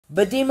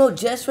Badimo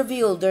just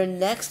revealed their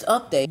next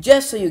update.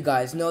 Just so you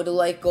guys know, the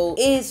like goal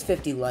is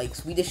 50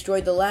 likes. We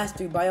destroyed the last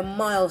 3 by a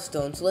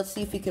milestone, so let's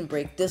see if we can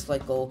break this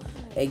like goal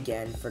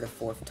again for the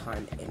 4th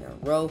time in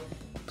a row.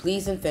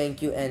 Please and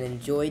thank you, and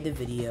enjoy the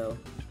video.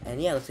 And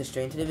yeah, let's get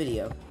straight into the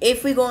video.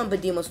 If we go on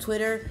Badimo's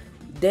Twitter,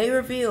 they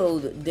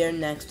revealed their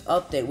next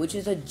update, which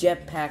is a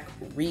jetpack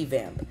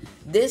revamp.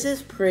 This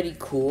is pretty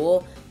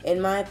cool,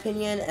 in my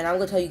opinion, and I'm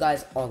going to tell you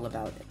guys all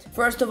about it.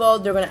 First of all,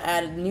 they're going to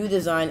add a new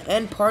design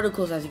and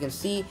particles. As you can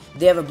see,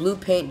 they have a blue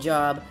paint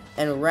job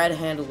and red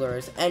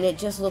handlers, and it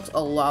just looks a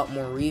lot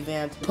more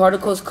revamped.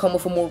 Particles come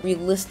with a more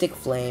realistic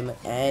flame,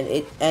 and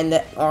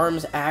the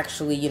arms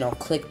actually, you know,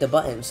 click the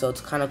button, so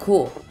it's kind of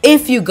cool.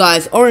 If you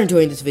guys are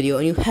enjoying this video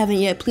and you haven't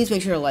yet, please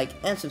make sure to like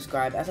and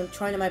subscribe, as I'm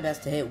trying my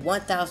best to hit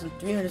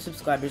 1,300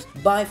 subscribers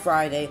by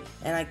Friday,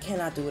 and I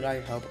cannot do it without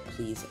your help.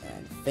 Please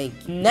and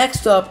thank you.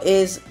 Next up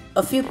is,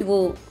 a few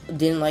people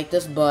didn't like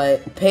this,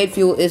 but paid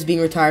fuel is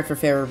being retired for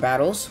fairer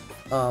battles,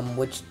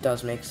 which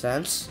does make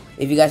sense.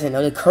 If you guys didn't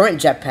know, the current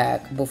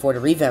jetpack before the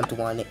revamped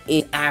one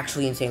is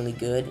actually insanely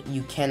good.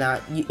 You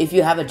cannot, if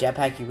you have a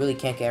jetpack, you really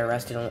can't get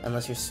arrested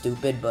unless you're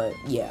stupid, but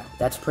yeah,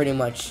 that's pretty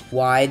much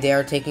why they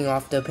are taking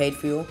off the paid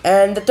fuel.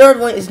 And the third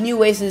one is new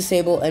ways to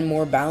disable and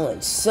more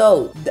balance.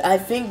 So, I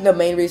think the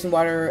main reason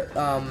why they're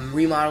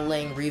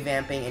remodeling,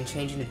 revamping, and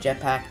changing the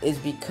jetpack is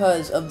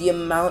because of the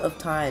amount of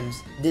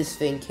times this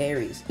thing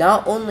carries.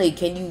 Not only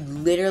can you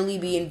literally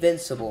be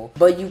invincible,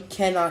 but you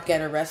cannot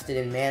get arrested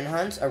in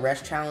manhunts,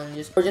 arrest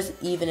challenges, or just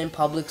even in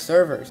public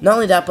servers. Not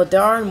only that, but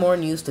there are more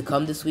news to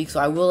come this week,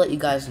 so I will let you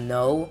guys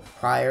know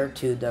prior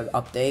to the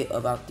update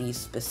about these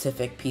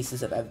specific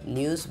pieces of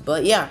news.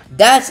 But yeah,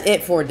 that's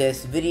it for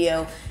this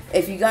video.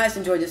 If you guys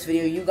enjoyed this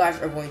video, you guys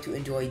are going to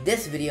enjoy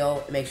this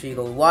video. Make sure you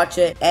go watch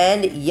it.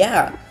 And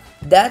yeah,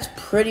 that's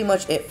pretty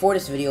much it for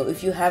this video.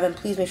 If you haven't,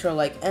 please make sure to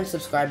like and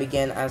subscribe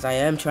again, as I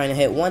am trying to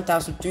hit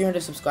 1,300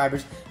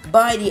 subscribers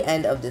by the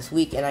end of this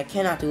week, and I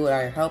cannot do it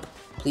without your help.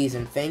 Please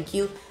and thank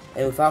you.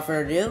 And without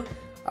further ado,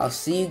 I'll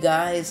see you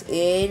guys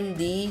in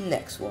the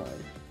next one.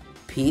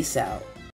 Peace out.